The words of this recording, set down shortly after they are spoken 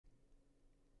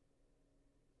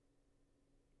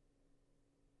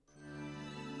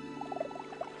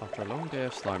After a long day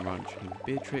of slime ranching,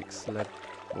 Beatrix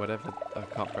whatever I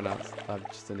can't pronounce, I'm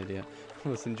just an idiot,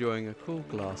 was enjoying a cool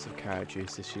glass of carrot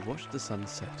juice as she watched the sun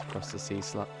set across the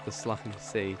slime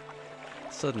sea.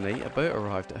 Suddenly, a boat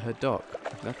arrived at her dock,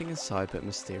 with nothing inside but a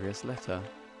mysterious letter.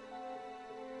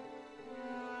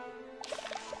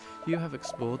 You have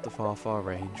explored the far, far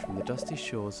range, from the dusty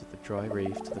shores of the dry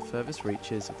reef to the furthest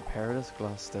reaches of the perilous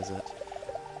glass desert.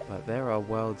 But there are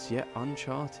worlds yet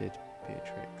uncharted,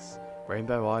 Beatrix.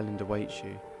 Rainbow Island awaits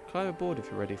you. Climb aboard if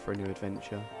you're ready for a new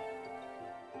adventure.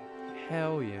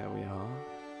 Hell yeah, we are.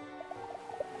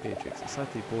 Beatrix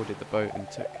excitedly boarded the boat and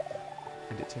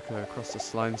it took her across the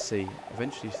slime sea.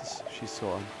 Eventually she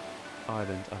saw an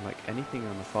island unlike anything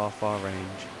on the far, far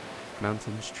range.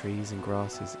 Mountains, trees and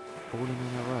grasses, all in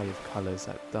an array of colours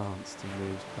that danced and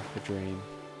moved like a dream.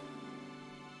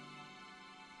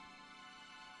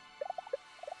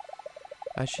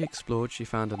 As she explored, she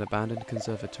found an abandoned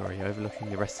conservatory overlooking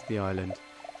the rest of the island.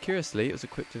 Curiously, it was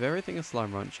equipped with everything a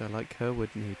slime rancher like her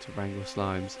would need to wrangle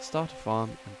slimes, start a farm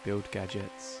and build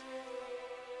gadgets.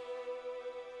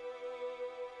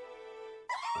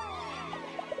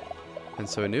 And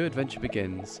so a new adventure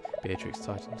begins. Beatrix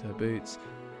tightened her boots,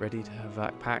 readied her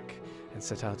backpack, and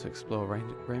set out to explore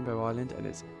Rainbow Island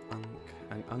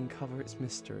and uncover its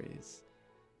mysteries.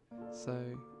 So,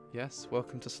 yes,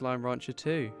 welcome to Slime Rancher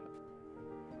 2.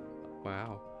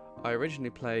 Wow. I originally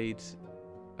played...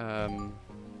 oh,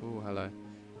 hello.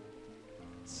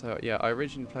 So, yeah, I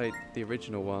originally played the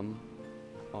original one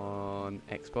on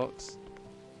Xbox,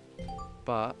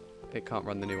 but it can't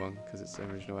run the new one because it's the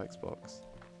original Xbox.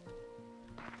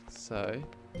 So,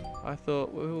 I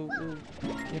thought we'll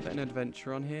give it an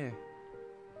adventure on here.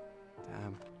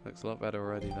 Damn, looks a lot better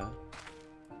already there.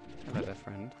 Hello there,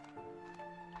 friend.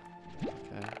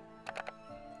 Okay.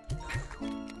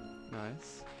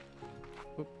 Nice.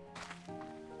 Whoop.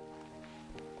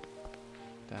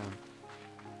 Damn.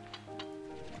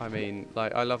 I mean,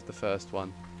 like, I love the first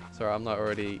one. Sorry, I'm not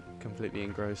already completely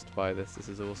engrossed by this. This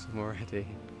is awesome already.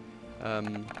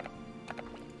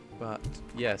 But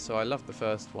yeah, so I love the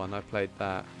first one. I played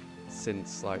that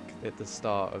since like at the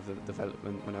start of the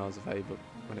development when it was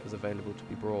available to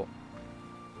be brought.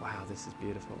 Wow, this is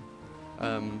beautiful.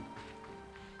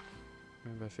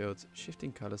 Rainbow fields,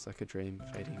 shifting colours like a dream,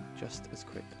 fading just as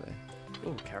quickly.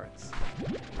 Oh, carrots.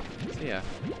 So yeah,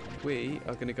 we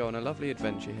are going to go on a lovely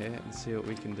adventure here and see what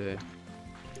we can do.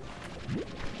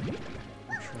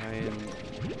 Try and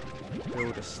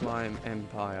build a slime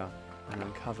empire and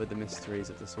uncover the mysteries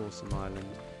of this awesome island.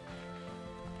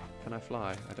 Can I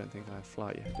fly? I don't think I have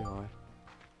flight yet, do I?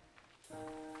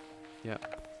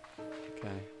 Yep.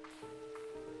 Okay.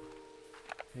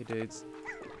 Hey dudes.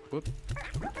 Whoop.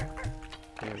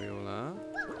 Here we all are.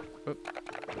 Whoop.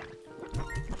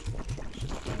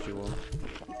 Just punch you all.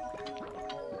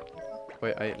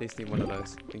 Wait, I at least need one of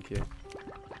those. Thank you.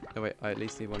 No wait, I at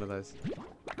least need one of those.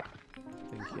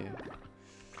 Thank you.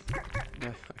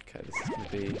 Okay, this is going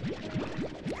to be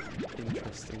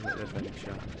interesting little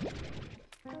adventure.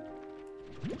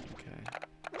 Okay.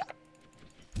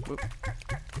 Whoop.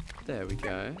 There we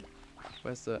go.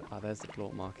 Where's the... Ah, there's the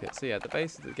plot market. So yeah, the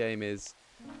base of the game is...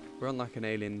 We're on like an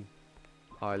alien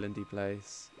islandy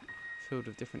place. Filled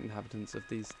with different inhabitants of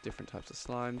these different types of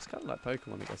slimes. Kind of like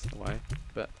Pokemon, I guess, in a way.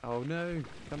 But... Oh no!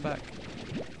 Come back!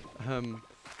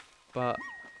 But...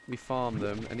 We farm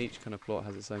them, and each kind of plot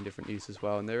has its own different use as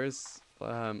well. And there is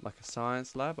like a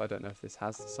science lab. I don't know if this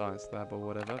has the science lab or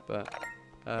whatever, but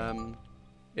yeah,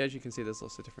 as you can see, there's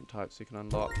lots of different types you can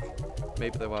unlock.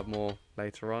 Maybe they'll add more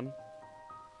later on.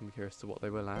 I'm curious to what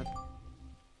they will add.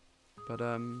 But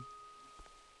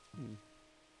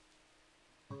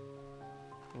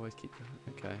always keep going.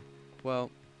 Okay.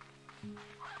 Well.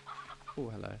 Oh,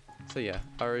 hello. So yeah,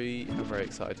 I'm very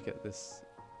excited to get this.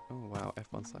 Oh wow,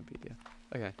 F1 Slimepedia.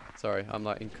 Okay, sorry, I'm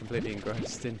like completely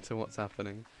engrossed into what's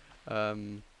happening. But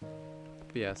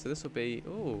yeah, so this will be,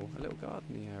 oh, a little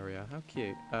gardening area. How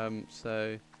cute.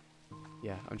 So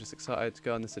yeah, I'm just excited to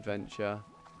go on this adventure,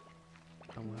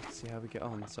 and we'll have to see how we get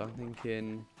on. So I'm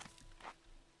thinking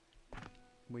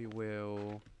we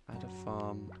will add a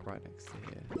farm right next to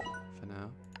here for now.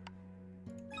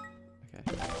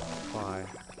 Okay, bye.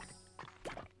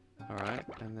 All right,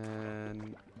 and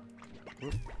then.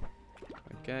 Whoop.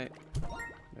 Okay,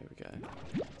 there we go.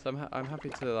 So I'm happy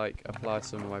to like apply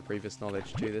some of my previous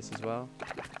knowledge to this as well,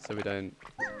 so we don't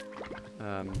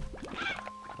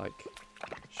like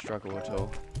struggle at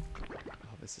all.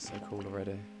 Oh, this is so cool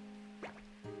already.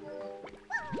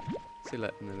 See,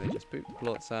 and then they just boot the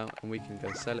plots out, and we can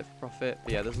go sell it for profit.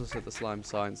 But yeah, there's also the slime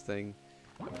science thing,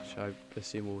 which I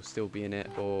assume will still be in it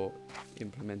or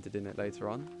implemented in it later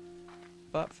on.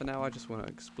 But for now, I just want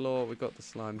to explore. We've got the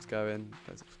slimes going.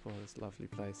 Let's explore this lovely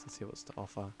place and see what's to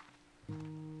offer.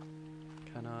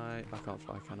 Can I? I can't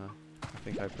fly, can I? I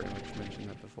think I pretty much mentioned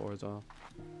that before as well.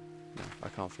 No, I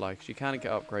can't fly because you can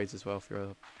get upgrades as well for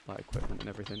your like equipment and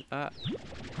everything. Ah!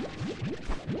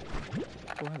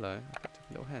 Oh, hello. I picked up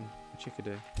a little hen. A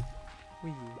chickadee.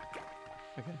 Whee!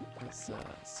 Okay, let's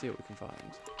see what we can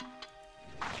find.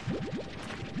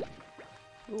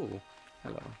 Ooh,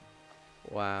 hello.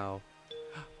 Wow.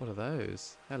 What are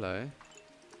those? Hello.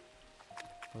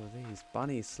 What are these?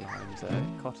 Bunny slimes,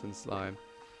 eh? Cotton slime.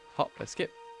 Hop, let's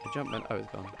skip. The jumpman. Oh,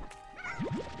 it's gone.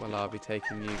 Well, I'll be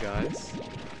taking you guys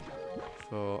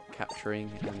for capturing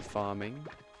and farming.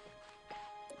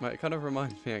 Well, it kind of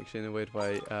reminds me, actually, in a weird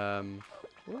way. Oh,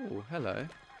 hello.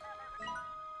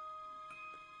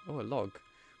 Oh, a log.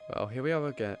 Well, here we are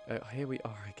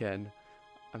again.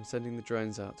 I'm sending the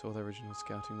drones out to all the original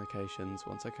scouting locations.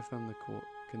 Once I confirm the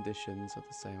conditions are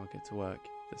the same, I'll get to work.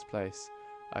 This place.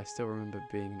 I still remember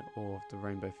being in awe of the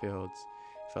rainbow fields.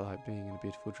 It felt like being in a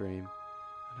beautiful dream.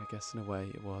 And I guess in a way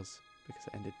it was, because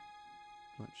it ended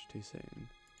much too soon.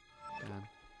 Damn.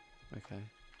 Okay.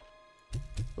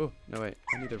 Oh, no wait.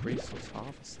 I need a resource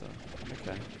harvester.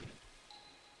 Okay.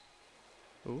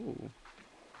 Ooh.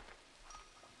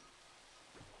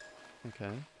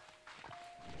 Okay.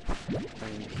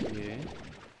 Thank you.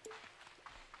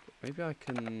 Maybe I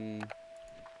can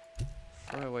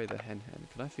throw away the hen.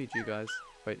 Can I feed you guys?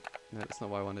 Wait, no, that's not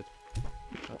what I wanted.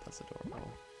 Oh, that's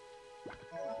adorable.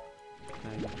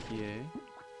 Thank you.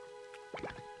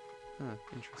 Huh,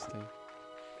 interesting.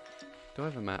 Do I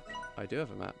have a map? I do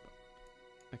have a map.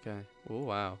 Okay. Oh,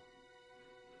 wow.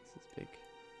 This is big.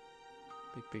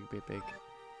 Big.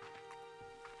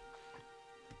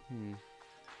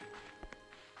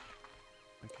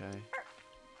 Okay.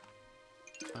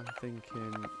 I'm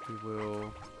thinking we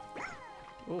will...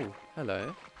 Oh,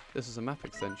 hello. This was a map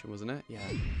extension, wasn't it? Yeah.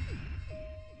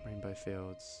 Rainbow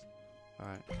fields.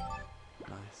 Alright.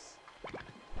 Nice.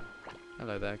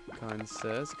 Hello there, kind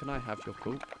sirs. Can I have your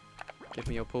poop? Give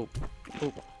me your poop.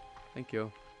 Poop. Thank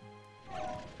you.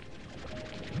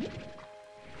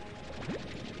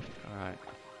 Alright.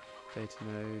 Data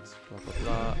nodes, blah blah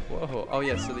blah. Whoa. Oh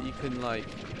yeah, so that you can like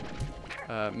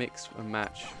mix and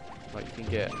match. Like you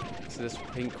can get, so this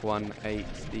pink one ate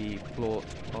the plort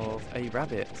of a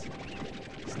rabbit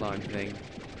slime thing.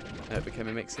 And it became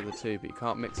a mix of the two, but you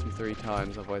can't mix them 3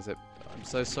 times, otherwise it... I'm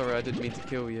so sorry, I didn't mean to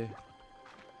kill you.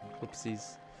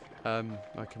 Oopsies.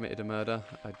 I committed a murder.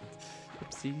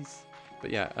 Oopsies.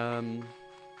 But yeah,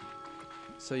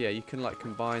 so yeah, you can like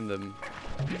combine them,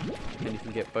 and you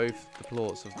can get both the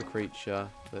plorts of the creature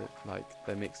that like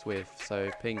they're mixed with.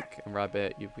 So pink and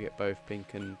rabbit, you get both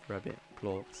pink and rabbit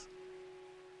plorts.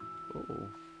 Oh,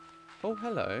 oh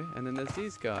hello. And then there's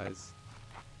these guys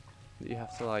that you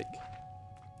have to like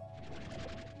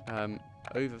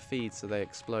overfeed so they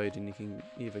explode, and you can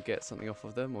either get something off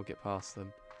of them or get past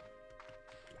them.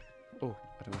 Oh,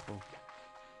 I don't know.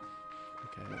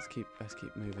 Okay, let's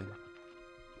keep moving.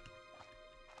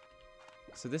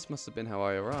 So this must have been how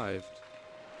I arrived.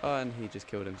 Oh, and he just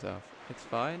killed himself. It's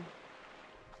fine.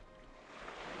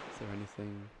 Is there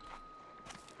anything?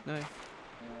 No.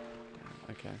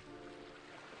 Okay.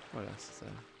 What else is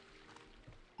there?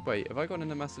 Wait, have I gone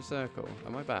in a massive circle?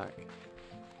 Am I back?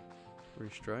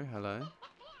 Roostro, hello.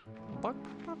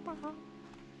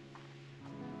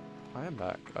 I am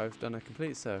back. I've done a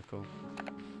complete circle.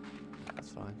 That's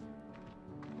fine.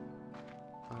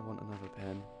 I want another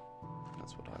pen.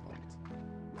 That's what I want.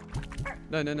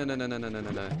 No.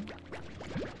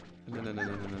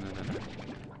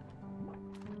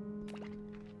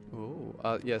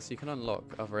 Oh, yes, you can unlock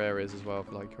other areas as well,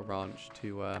 like your ranch, to,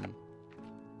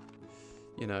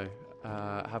 you know,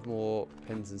 have more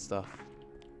pens and stuff.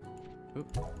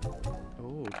 Oop.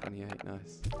 Oh, 28,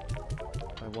 nice.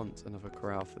 I want another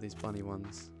corral for these bunny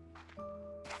ones.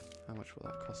 How much will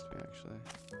that cost me, actually?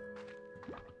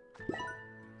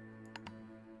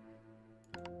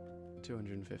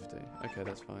 250. Okay,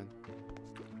 that's fine.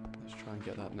 Let's try and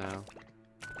get that now.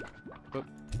 Whoop.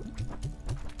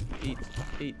 Eat.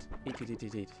 Thank you.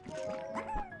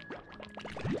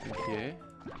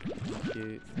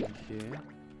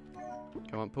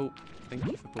 Come on, poop. Thank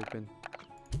you for pooping.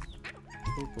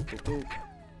 Poop.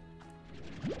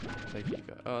 Take you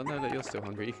go. Oh no, look, you're still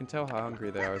hungry. You can tell how hungry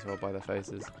they are as well by their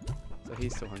faces. So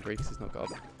he's still hungry because he's not got.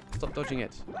 Stop dodging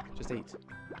it. Just eat.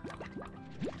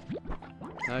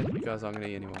 No, you guys aren't going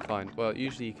to eat anyone. Fine. Well,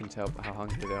 usually you can tell how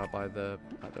hungry they are by the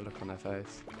look on their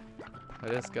face.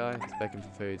 Like this guy, he's begging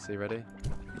for food. See, ready?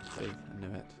 See, I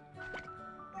knew it.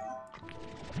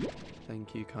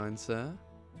 Thank you, kind sir.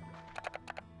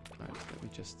 Right, let me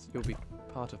You'll be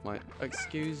part of my...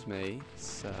 Excuse me,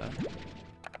 sir.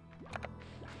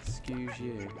 Excuse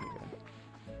you. Here we go.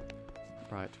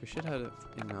 Right, we should have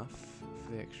enough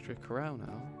for the extra corral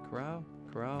now. Corral?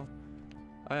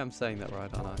 I am saying that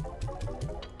right, aren't I?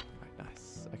 Right,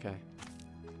 nice. Okay.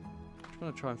 I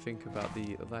want to try and think about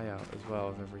the layout as well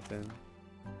of everything.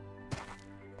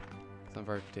 Because I'm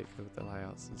very particular with the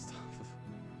layouts and stuff.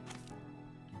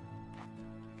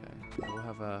 Okay, we'll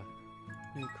have a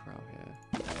new corral here.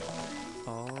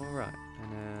 Alright,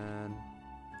 and then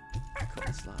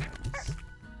cotton slimes.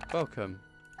 Welcome.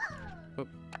 Oh.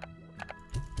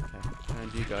 Okay,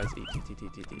 and you guys eat.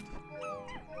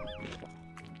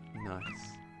 Nice.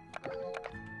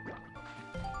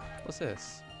 What's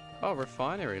this? Oh,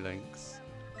 refinery links.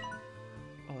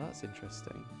 Oh, that's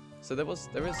interesting. So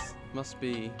must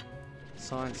be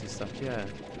science and stuff. Yeah,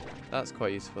 that's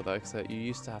quite useful though, because you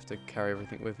used to have to carry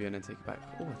everything with you and then take it back.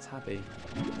 Oh, a tabby.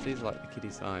 So these are like the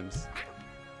kiddie slimes.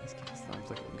 These kiddie slimes,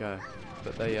 look at them go.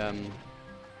 But they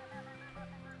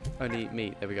only eat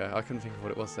meat. There we go. I couldn't think of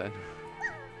what it was then.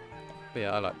 But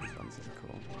yeah, I like these ones. These are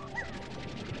cool.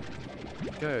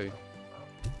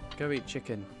 Go eat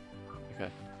chicken. Okay.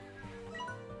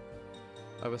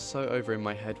 I was so over in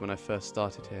my head when I first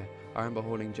started here. I remember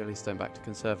hauling Jellystone back to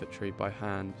Conservatory by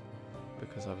hand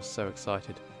because I was so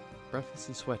excited. Breathless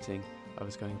and sweating, I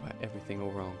was going about everything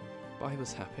all wrong, but I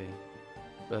was happy.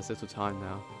 But there's little time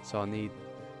now, so I'll need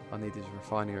these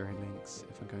refinery links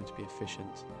if I'm going to be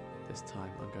efficient. This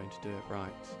time I'm going to do it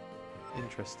right.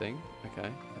 Interesting. Okay,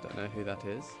 I don't know who that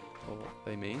is or what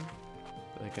they mean,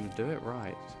 but they're going to do it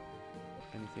right.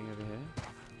 Anything over here?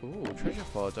 Ooh, treasure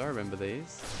pods, I remember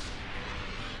these.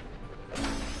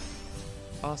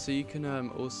 Ah, so you can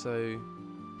also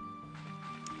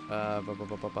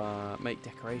make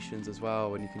decorations as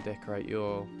well, and you can decorate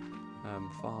your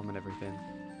farm and everything,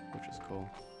 which is cool.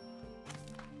 So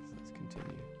let's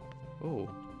continue. Oh,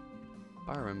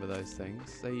 I remember those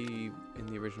things. They, in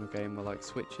the original game, were like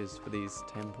switches for these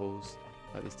temples,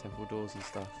 like these temple doors and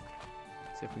stuff.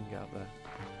 See if we can get up there.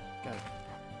 Go.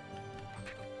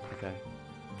 Okay.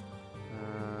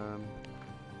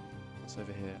 What's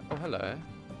over here? Oh, hello.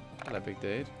 Hello, big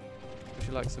dude. Would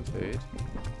you like some food?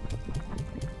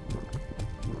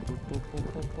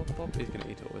 He's going to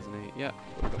eat it all, isn't he? Yeah,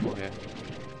 we've got more here.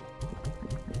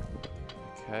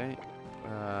 Okay.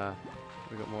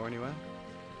 We got more anywhere?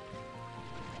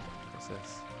 What's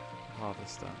this?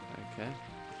 Harvester. Okay.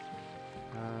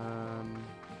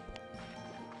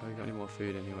 Have we got any more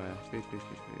food anywhere? Food.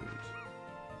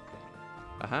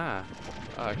 Aha!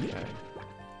 Okay.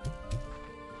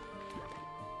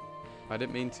 I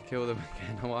didn't mean to kill them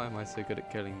again. Why am I so good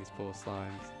at killing these poor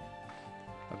slimes?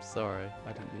 I'm sorry,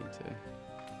 I didn't mean to.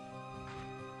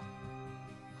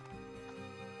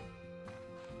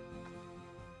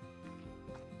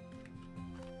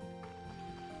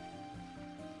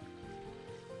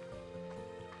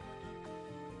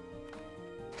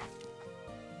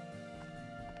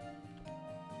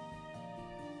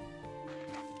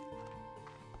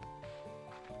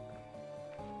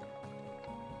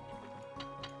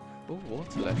 Oh,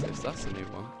 water lettuce, that's a new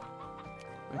one.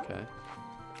 Okay.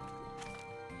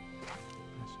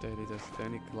 That's your daily dose of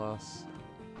only glass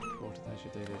water, that's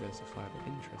your daily dose of fibre.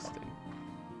 Interesting.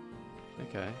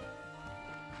 Okay.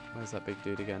 Where's that big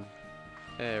dude again?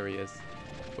 There he is.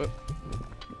 Whoop.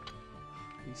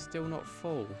 He's still not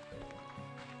full.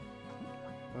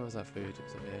 Where was that food? It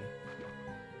was over here.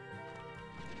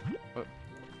 Whoop.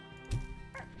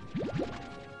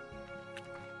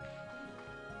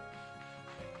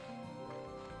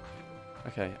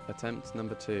 Okay, attempt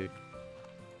number 2.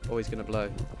 Oh, he's gonna blow.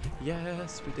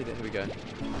 Yes, we did it. Here we go.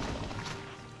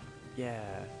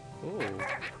 Yeah. Oh.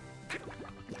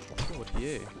 What are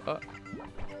you? Oh.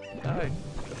 No.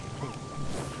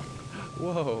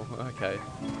 Whoa. Okay.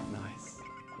 Nice.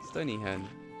 Stony hen.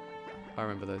 I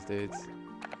remember those dudes.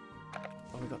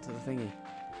 Oh, we got to the thingy.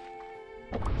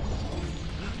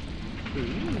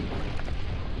 Ooh.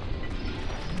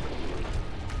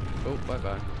 Oh,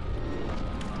 bye-bye.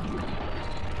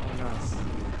 Oh, nice.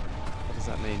 What does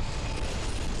that mean?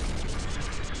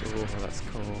 Oh, that's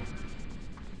cool.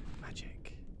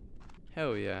 Magic.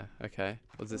 Hell yeah. Okay.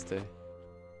 What does this do?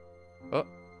 Oh,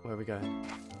 where are we going?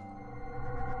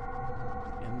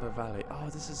 Ember Valley. Oh,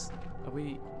 this is... Are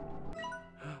we...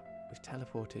 We've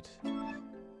teleported.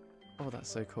 Oh, that's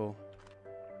so cool.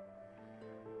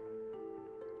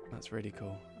 That's really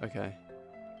cool. Okay.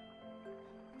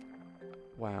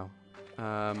 Wow.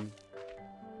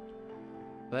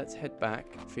 Let's head back,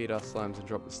 feed our slimes and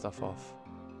drop the stuff off.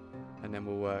 And then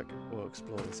we'll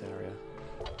explore this area.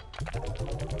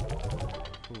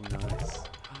 Oh, nice.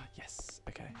 Ah, yes.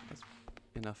 Okay.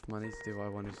 enough money to do what I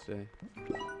wanted to do,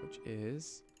 which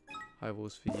is high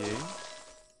walls for you,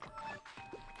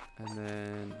 and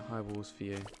then high walls for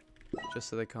you, just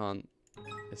so they can't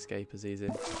escape as easy.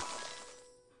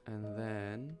 And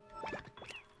then,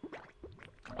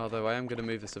 although I am going to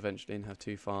move this eventually and have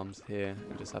 2 farms here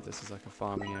and just have this as like a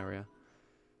farming area,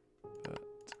 but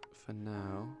for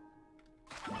now,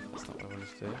 that's not what I wanted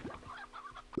to do.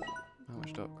 How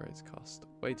much do upgrades cost?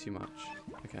 Way too much.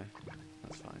 Okay,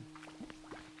 that's fine.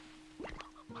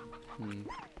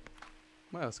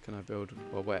 What else can I build?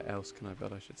 Well, where else can I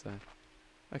build, I should say.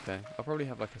 Okay, I'll probably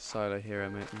have like a silo here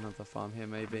and another farm here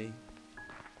maybe.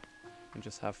 And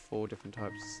just have 4 different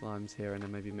types of slimes here and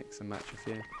then maybe mix and match a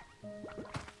few. That'd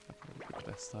probably be the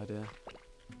best idea.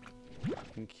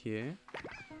 Thank you.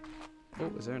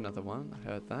 Oh, is there another one? I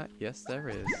heard that. Yes, there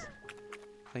is.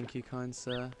 Thank you, kind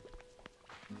sir.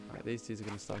 Right, these dudes are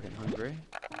going to start getting hungry.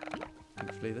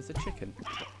 Thankfully, there's a chicken.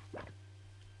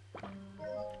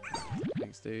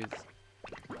 Thanks, dudes.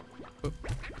 Oop.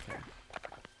 Okay.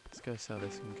 Let's go sell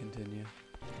this and continue.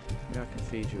 Maybe I can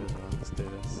feed you as well. Let's do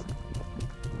this.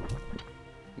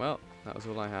 Well, that was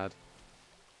all I had.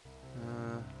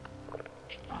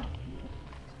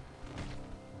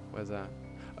 Where's that?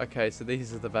 Okay, so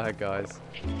these are the bad guys.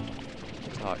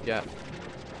 Yeah.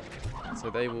 So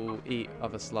they will eat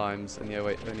other slimes, and the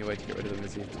only way to get rid of them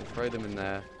is either to throw them in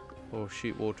there or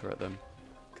shoot water at them.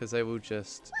 Because they will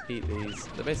just eat these.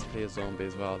 They're basically a zombie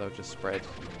as well. They'll just spread.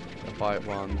 They'll bite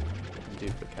one and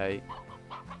duplicate.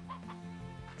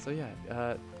 So yeah,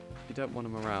 you don't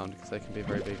want them around because they can be a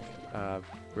very big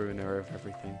ruiner of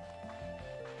everything.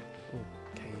 Ooh,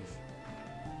 cave.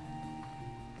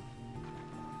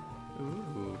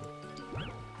 Ooh.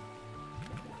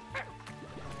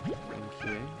 Thank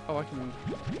you. Oh, I can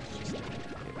just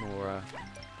get more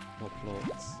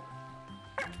plots.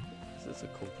 This is a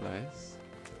cool place.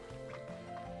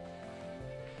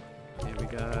 Here we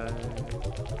go.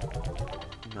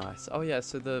 Nice. Oh yeah,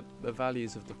 so the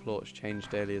values of the plots change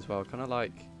daily as well. Kind of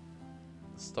like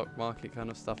the stock market kind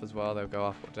of stuff as well. They'll go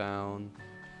up or down.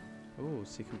 Oh,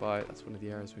 so you can buy. That's one of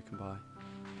the areas we can buy.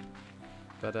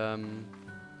 But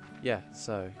yeah.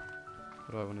 So,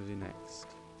 what do I want to do next?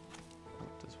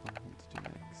 What does one want to do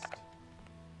next?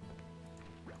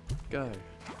 Go.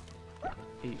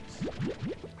 Eat.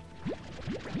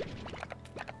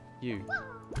 You.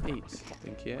 Eat.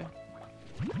 Thank you.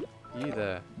 You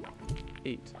there.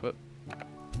 Eat. Whoop.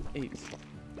 Eat.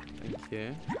 Thank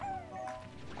you.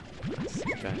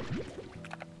 Okay.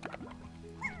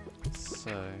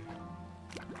 So,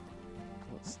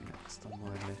 what's next on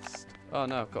my list? Oh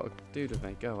no, I've got a dude with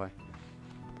me. Go away.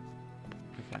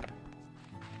 Okay.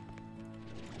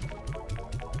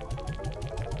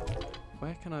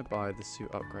 Where can I buy the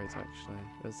suit upgrades actually?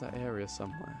 There's that area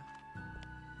somewhere.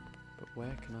 But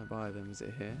where can I buy them? Is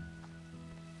it here?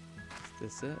 Is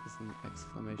this it? Is an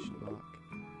exclamation mark?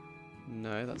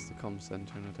 No, that's the comm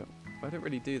center, and I didn't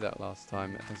really do that last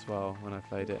time as well when I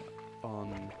played it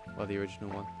on, well, the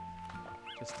original one.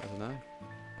 Just, I don't know.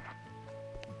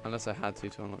 Unless I had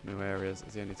to unlock new areas,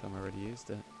 it's the only time I really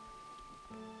used it.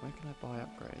 Where can I buy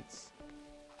upgrades?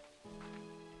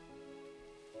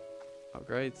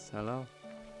 Upgrades, hello?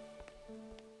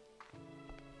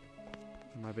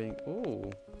 Am I being,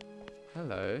 ooh,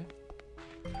 hello.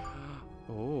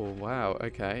 Oh, wow,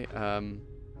 okay,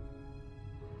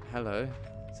 hello.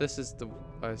 So this is the,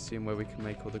 I assume, where we can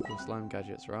make all the cool slime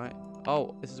gadgets, right?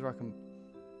 Oh, this is where I can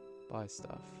buy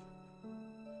stuff.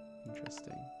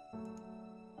 Interesting.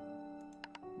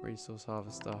 Resource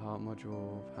harvester, heart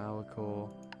module, power core.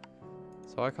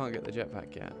 So I can't get the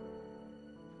jetpack yet.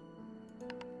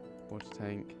 Water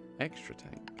tank, extra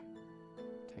tank.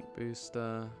 Tank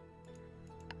booster.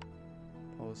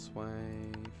 Pulse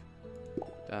wave.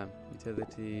 Damn,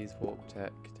 utilities, warp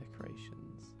tech,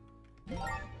 decorations.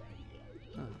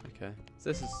 Oh, okay.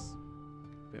 So this is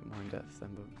a bit more in depth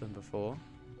than before.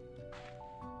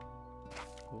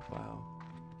 Oh, wow.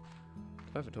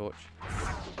 Do I have a torch?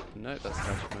 No, that's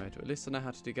gadget mode. At least I know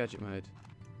how to do gadget mode.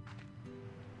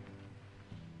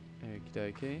 Okie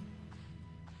dokie.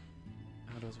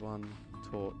 How does one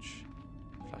torch?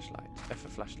 Flashlight. F for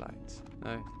flashlight.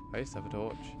 No, I used to have a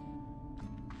torch.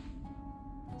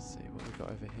 Let's see what we got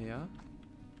over here.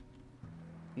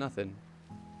 Nothing.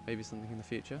 Maybe something in the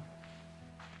future.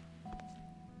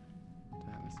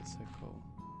 Damn, this is so cool.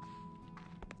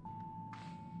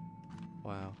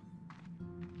 Wow.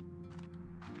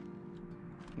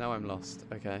 Now I'm lost.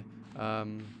 Okay. How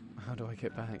do I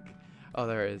get back? Oh,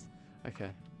 there it is.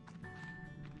 Okay.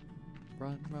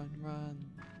 Run, run, run.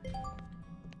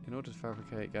 In order to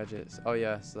fabricate gadgets. Oh,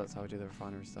 yeah, so that's how I do the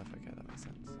refinery stuff. Okay, that makes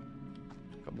sense.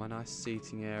 Got my nice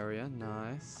seating area,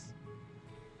 nice.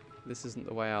 This isn't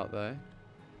the way out though.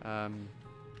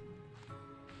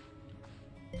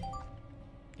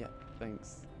 Yeah,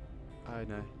 thanks. Oh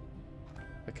no.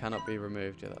 It cannot be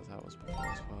removed. Yeah, that's how it was before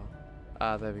as well.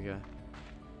 Ah, there we go.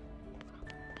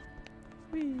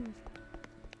 Whee!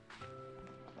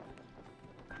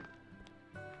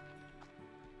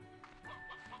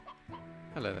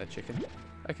 Hello there, chicken.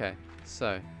 Okay,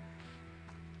 so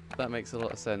that makes a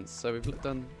lot of sense. So we've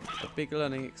done a big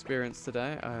learning experience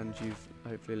today, and you've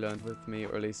hopefully learned with me,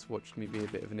 or at least watched me be a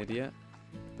bit of an idiot,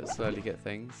 but slowly get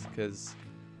things, because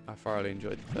I thoroughly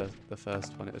enjoyed the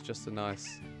first one. It was just a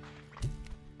nice,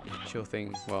 chill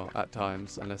thing, well, at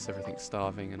times, unless everything's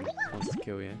starving and wants to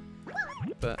kill you.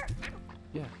 But,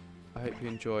 yeah, I hope you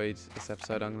enjoyed this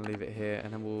episode. I'm going to leave it here,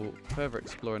 and then we'll further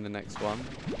explore in the next one.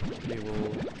 We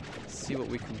will see what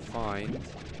we can find.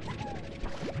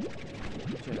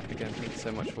 Yeah, again, thank you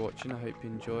so much for watching. I hope you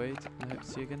enjoyed, and I hope to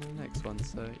see you again in the next one.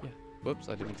 So, yeah. Whoops,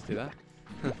 I didn't mean to do that.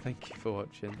 Thank you for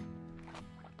watching.